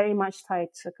is very much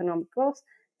tied to economic growth,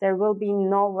 there will be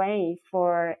no way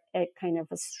for a kind of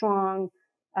a strong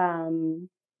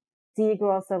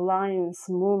degrowth alliance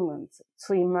movement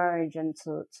to emerge and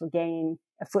to gain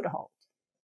a foothold.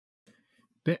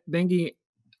 Bengi,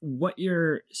 what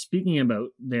you're speaking about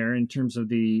there in terms of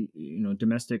the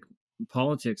domestic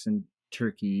politics in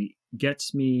Turkey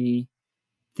gets me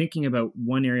thinking about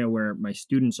one area where my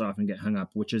students often get hung up,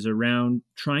 which is around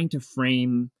trying to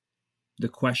frame the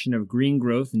question of green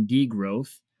growth and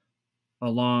degrowth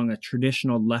along a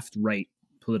traditional left-right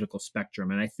political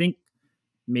spectrum. And I think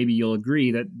maybe you'll agree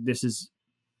that this is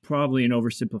probably an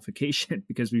oversimplification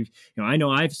because I know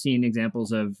I've seen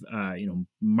examples of,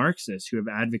 Marxists who have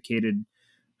advocated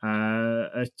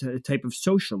a type of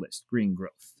socialist green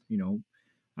growth,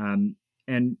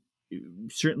 and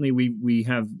certainly we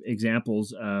have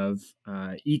examples of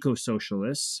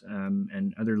eco-socialists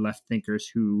and other left thinkers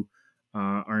who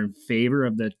are in favor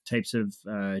of the types of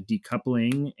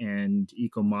decoupling and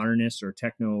eco-modernist or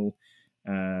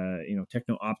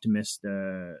techno-optimist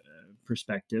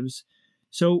perspectives.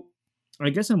 So I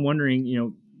guess I'm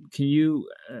wondering, can you,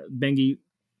 Bengi,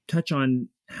 touch on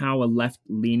how a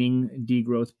left-leaning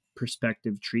degrowth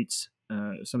perspective treats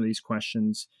some of these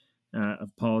questions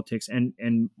of politics,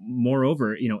 and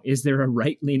moreover, is there a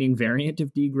right-leaning variant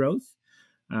of degrowth?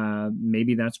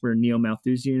 Maybe that's where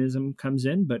neo-Malthusianism comes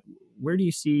in, but where do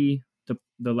you see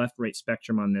the left-right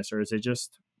spectrum on this, or is it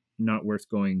just not worth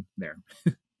going there?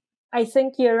 I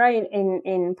think you're right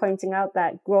in pointing out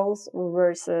that growth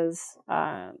versus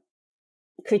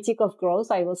critique of growth,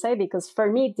 I will say, because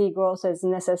for me, degrowth is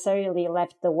necessarily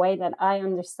left the way that I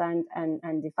understand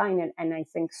and define it. And I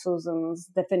think Susan's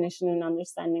definition and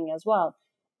understanding as well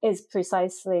is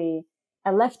precisely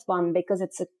a left one, because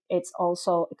it's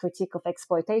also a critique of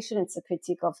exploitation. It's a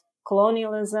critique of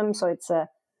colonialism. So it's a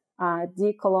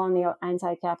decolonial,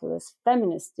 anti-capitalist,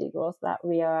 feminist degrowth that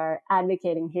we are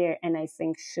advocating here, and I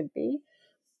think should be.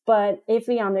 But if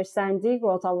we understand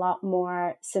degrowth a lot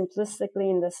more simplistically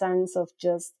in the sense of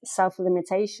just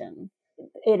self-limitation,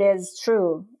 it is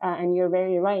true, and you're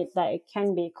very right, that it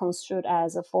can be construed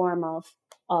as a form of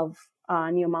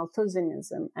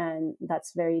neo-Malthusianism, and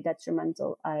that's very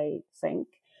detrimental, I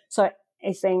think. So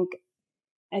I think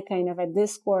a kind of a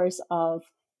discourse of,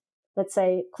 let's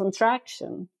say,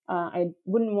 contraction. I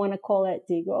wouldn't want to call it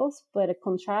degrowth, but a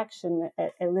contraction,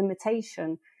 a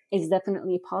limitation is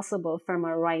definitely possible from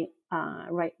a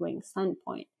right-wing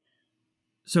standpoint.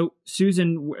 So,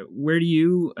 Susan, where do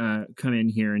you come in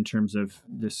here in terms of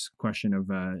this question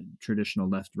of traditional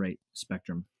left-right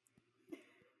spectrum?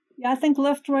 Yeah, I think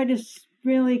left-right is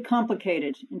really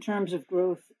complicated in terms of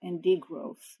growth and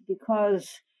degrowth,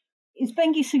 because, as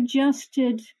Bengi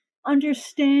suggested,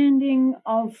 understanding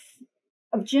of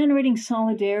generating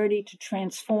solidarity to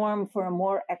transform for a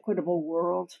more equitable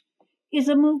world is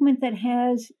a movement that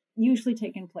has usually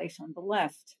taken place on the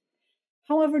left.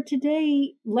 However,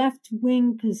 today,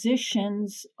 left-wing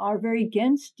positions are very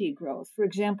against degrowth. For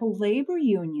example, labor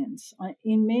unions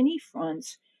in many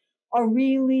fronts are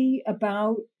really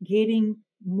about getting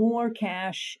more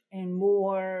cash and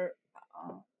more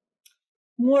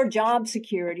job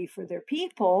security for their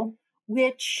people,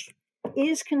 which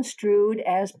is construed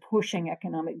as pushing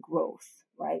economic growth,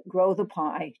 right? Grow the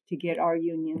pie to get our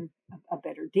union a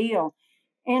better deal.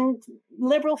 And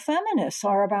liberal feminists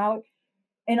are about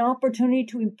an opportunity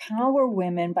to empower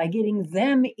women by getting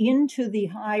them into the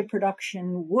high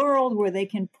production world where they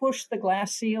can push the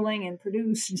glass ceiling and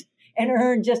produce and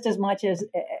earn just as much as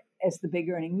the big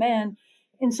earning men.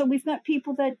 And so we've got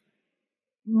people that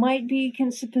might be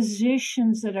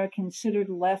positions that are considered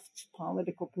left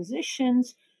political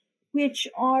positions, which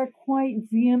are quite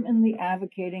vehemently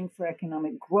advocating for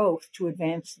economic growth to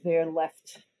advance their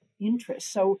left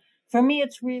interests. So for me,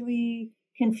 it's really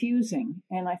confusing,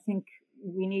 and I think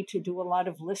we need to do a lot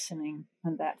of listening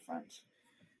on that front.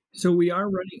 So we are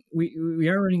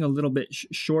running a little bit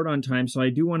short on time, so I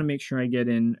do want to make sure I get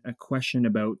in a question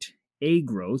about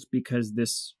Agrowth, because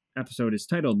this episode is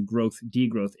titled Growth,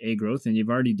 Degrowth, Agrowth, and you've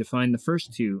already defined the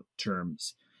first two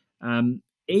terms.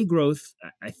 Agrowth,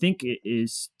 I think, it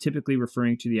is typically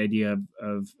referring to the idea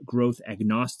of growth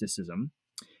agnosticism.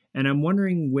 And I'm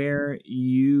wondering where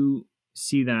you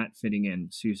see that fitting in,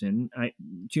 Susan.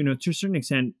 To a certain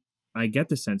extent, I get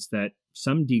the sense that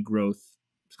some degrowth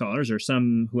scholars, or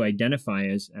some who identify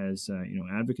as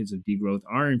advocates of degrowth,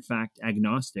 are in fact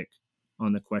agnostic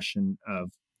on the question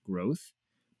of growth.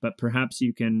 But perhaps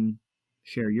you can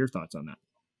share your thoughts on that.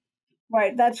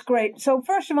 Right, that's great. So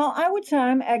first of all, I would say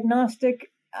I'm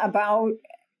agnostic about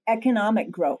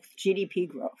economic growth, GDP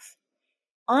growth.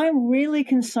 I'm really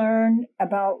concerned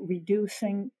about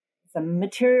reducing the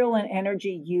material and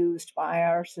energy used by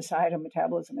our societal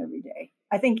metabolism every day.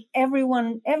 I think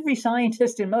every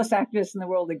scientist and most activists in the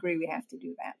world agree we have to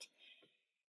do that.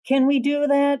 Can we do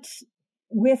that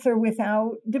with or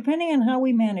without, depending on how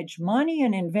we manage money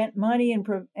and invent money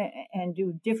and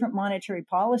do different monetary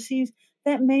policies,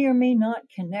 that may or may not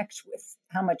connect with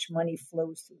how much money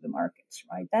flows through the markets,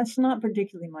 right? That's not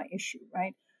particularly my issue,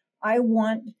 right? I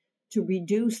want to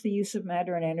reduce the use of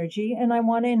matter and energy, and I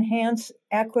want to enhance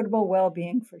equitable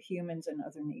well-being for humans and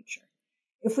other nature.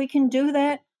 If we can do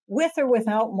that with or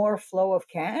without more flow of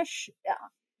cash,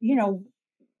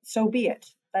 so be it.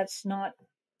 That's not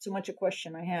so much a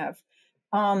question I have,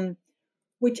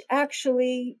 which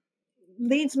actually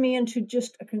leads me into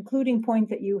just a concluding point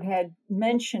that you had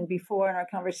mentioned before in our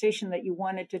conversation, that you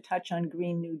wanted to touch on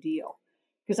Green New Deal.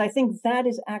 because I think that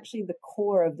is actually the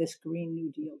core of this Green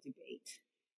New Deal debate.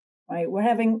 Right?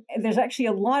 There's actually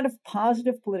a lot of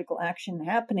positive political action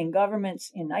happening.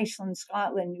 Governments in Iceland,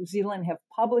 Scotland, New Zealand have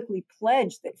publicly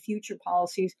pledged that future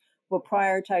policies will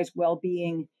prioritize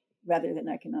well-being rather than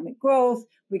economic growth.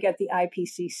 We get the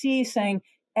IPCC saying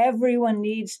everyone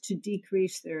needs to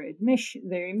decrease their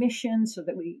emissions so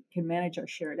that we can manage our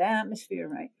shared atmosphere,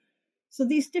 right? So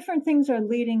these different things are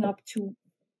leading up to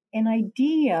an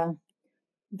idea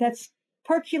that's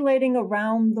percolating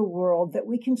around the world that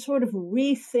we can sort of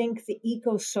rethink the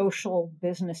eco-social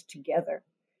business together.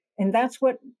 And that's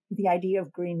what the idea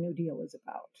of Green New Deal is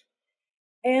about.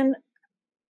 And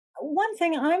one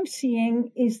thing I'm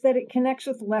seeing is that it connects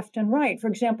with left and right. For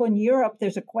example, in Europe,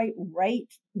 there's a quite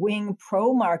right-wing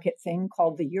pro-market thing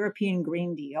called the European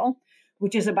Green Deal,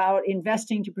 which is about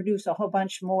investing to produce a whole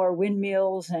bunch more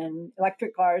windmills and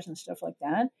electric cars and stuff like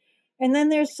that. And then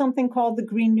there's something called the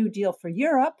Green New Deal for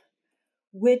Europe,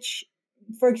 which,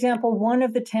 for example, one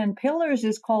of the 10 pillars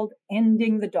is called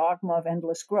ending the dogma of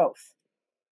endless growth,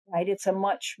 right? It's a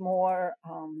much more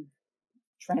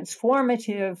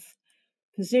transformative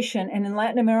position. And in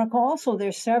Latin America also,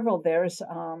 there's several. There's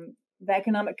the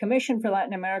Economic Commission for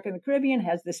Latin America and the Caribbean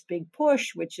has this big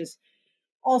push, which is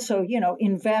also,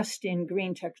 invest in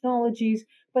green technologies.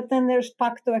 But then there's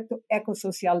Pacto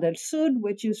Ecosocial del Sur,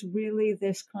 which is really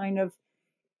this kind of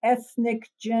ethnic,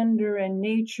 gender, and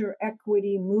nature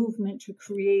equity movement to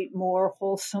create more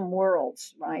wholesome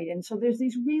worlds, right? And so there's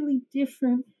these really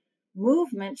different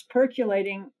movements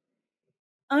percolating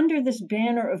under this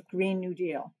banner of Green New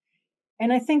Deal.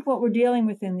 And I think what we're dealing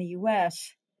with in the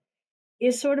US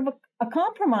is sort of a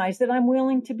compromise that I'm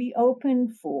willing to be open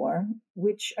for,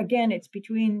 which, again, it's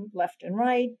between left and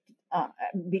right,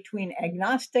 between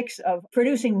agnostics of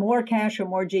producing more cash or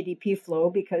more GDP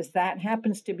flow, because that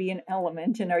happens to be an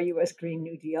element in our US Green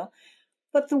New Deal.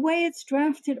 But the way it's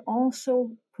drafted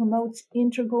also promotes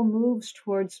integral moves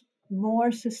towards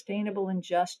more sustainable and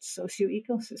just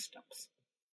socio-ecosystems,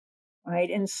 right?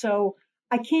 And so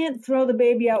I can't throw the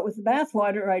baby out with the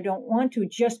bathwater, or I don't want to,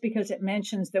 just because it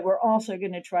mentions that we're also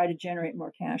going to try to generate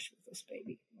more cash with this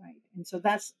baby, right? And so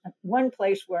that's one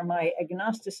place where my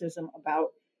agnosticism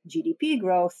about GDP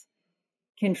growth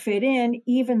can fit in,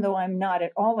 even though I'm not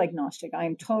at all agnostic. I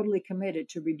am totally committed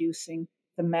to reducing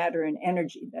the matter and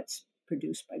energy that's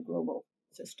produced by global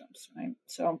systems, right?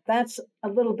 So that's a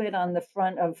little bit on the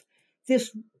front of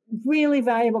this really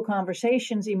valuable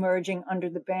conversations emerging under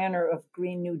the banner of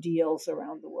Green New Deals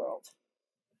around the world.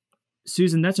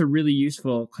 Susan, that's a really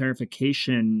useful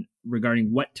clarification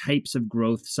regarding what types of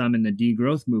growth some in the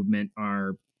degrowth movement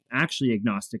are actually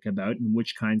agnostic about and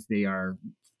which kinds they are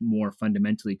more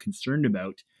fundamentally concerned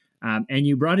about. And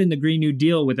you brought in the Green New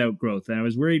Deal without growth. And I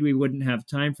was worried we wouldn't have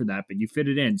time for that, but you fit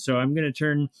it in. So I'm going to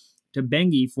turn to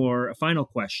Bengi for a final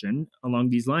question along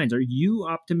these lines. Are you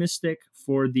optimistic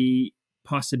for the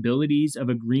possibilities of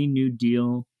a Green New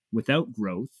Deal without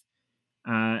growth,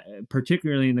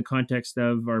 particularly in the context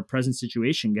of our present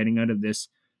situation, getting out of this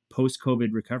post-COVID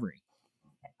recovery?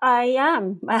 I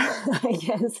am, I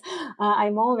guess.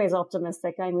 I'm always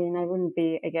optimistic. I mean, I wouldn't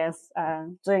be,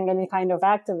 doing any kind of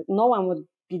no one would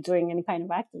be doing any kind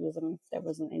of activism if there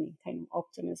wasn't any kind of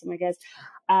optimism. I guess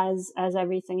as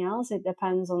everything else, it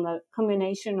depends on the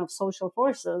combination of social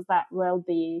forces that will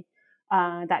be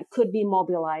that could be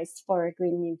mobilized for a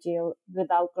Green New Deal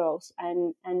without growth.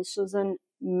 And Susan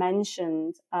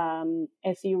mentioned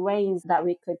a few ways that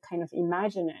we could kind of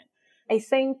imagine it. I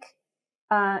think,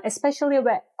 especially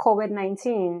with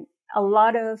COVID-19, a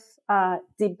lot of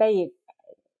debate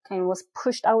kind of was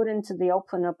pushed out into the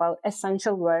open about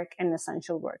essential work and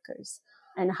essential workers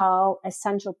and how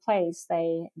essential place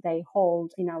they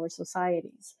hold in our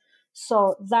societies.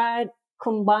 So that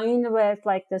combined with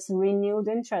like this renewed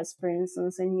interest, for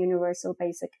instance, in universal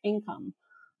basic income,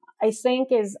 I think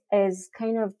is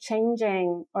kind of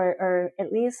changing or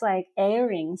at least like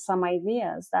airing some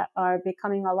ideas that are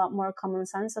becoming a lot more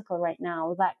commonsensical right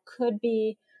now that could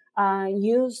be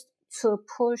used to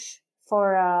push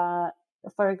for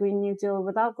a Green New Deal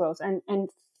without growth. And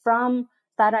from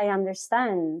that, I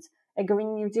understand a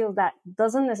Green New Deal that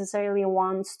doesn't necessarily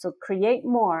want to create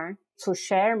more, to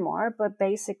share more, but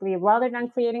basically rather than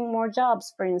creating more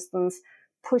jobs, for instance,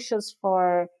 pushes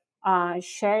for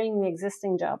sharing the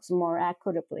existing jobs more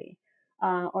equitably,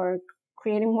 or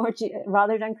creating more,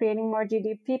 rather than creating more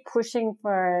GDP, pushing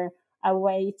for a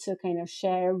way to kind of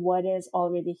share what is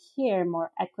already here more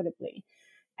equitably.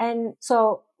 And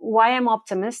so why I'm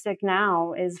optimistic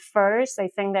now is, first, I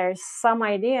think there's some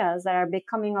ideas that are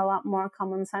becoming a lot more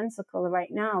commonsensical right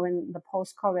now in the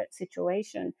post-COVID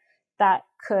situation that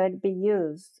could be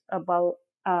used about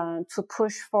to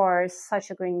push for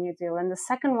such a Green New Deal. And the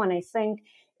second one, I think,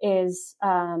 is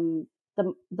the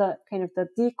kind of the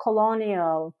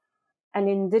decolonial and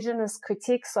indigenous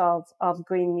critiques of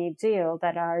Green New Deal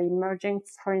that are emerging,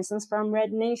 for instance, from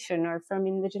Red Nation or from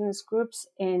indigenous groups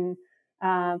in,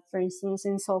 for instance,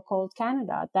 in so-called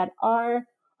Canada, that are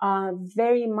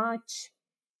very much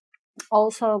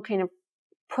also kind of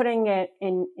putting it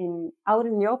in out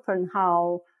in the open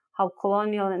how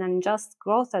colonial and unjust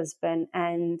growth has been,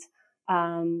 and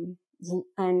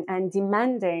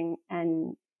demanding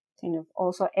and kind of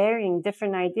also airing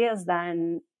different ideas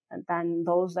than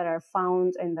those that are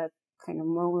found in the kind of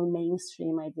more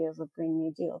mainstream ideas of Green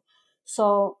New Deal.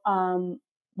 So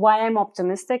why I'm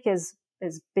optimistic is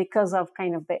because of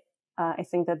kind of the I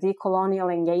think the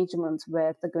decolonial engagement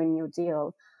with the Green New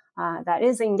Deal that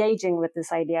is engaging with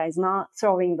this idea, is not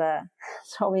throwing the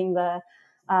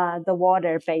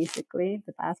water, basically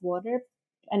the bath water.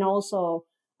 And also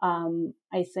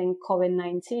I think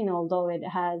COVID-19, although it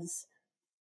has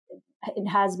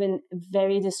been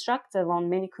very destructive on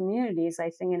many communities, I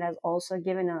think it has also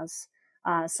given us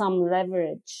some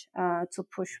leverage to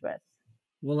push with.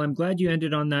 Well, I'm glad you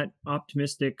ended on that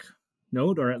optimistic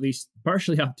note, or at least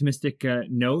partially optimistic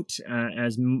note,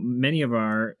 as many of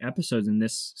our episodes in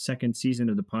this second season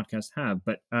of the podcast have.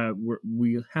 But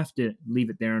we'll have to leave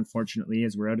it there, unfortunately,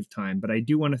 as we're out of time. But I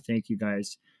do want to thank you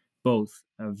guys both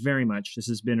very much. This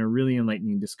has been a really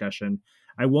enlightening discussion.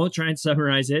 I won't try and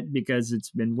summarize it because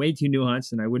it's been way too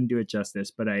nuanced and I wouldn't do it justice,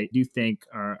 but I do thank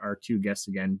our two guests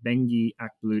again, Bengi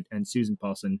Akbulut and Susan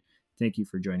Paulson. Thank you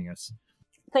for joining us.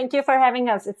 Thank you for having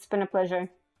us. It's been a pleasure.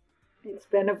 It's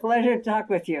been a pleasure to talk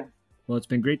with you. Well, it's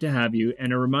been great to have you.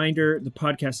 And a reminder, the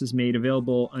podcast is made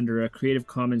available under a Creative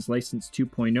Commons License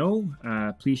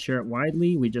 2.0. Please share it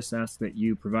widely. We just ask that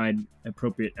you provide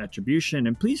appropriate attribution.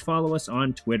 And please follow us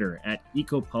on Twitter at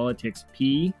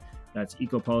EcoPoliticsP. That's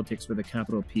Ecopolitics with a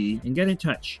capital P. And get in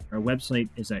touch. Our website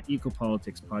is at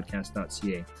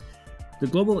ecopoliticspodcast.ca. The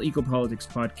Global Ecopolitics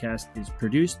podcast is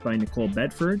produced by Nicole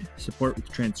Bedford. Support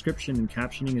with transcription and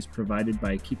captioning is provided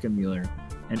by Kika Mueller.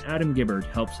 And Adam Gibbard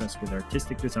helps us with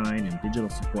artistic design and digital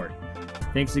support.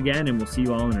 Thanks again, and we'll see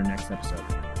you all in our next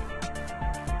episode.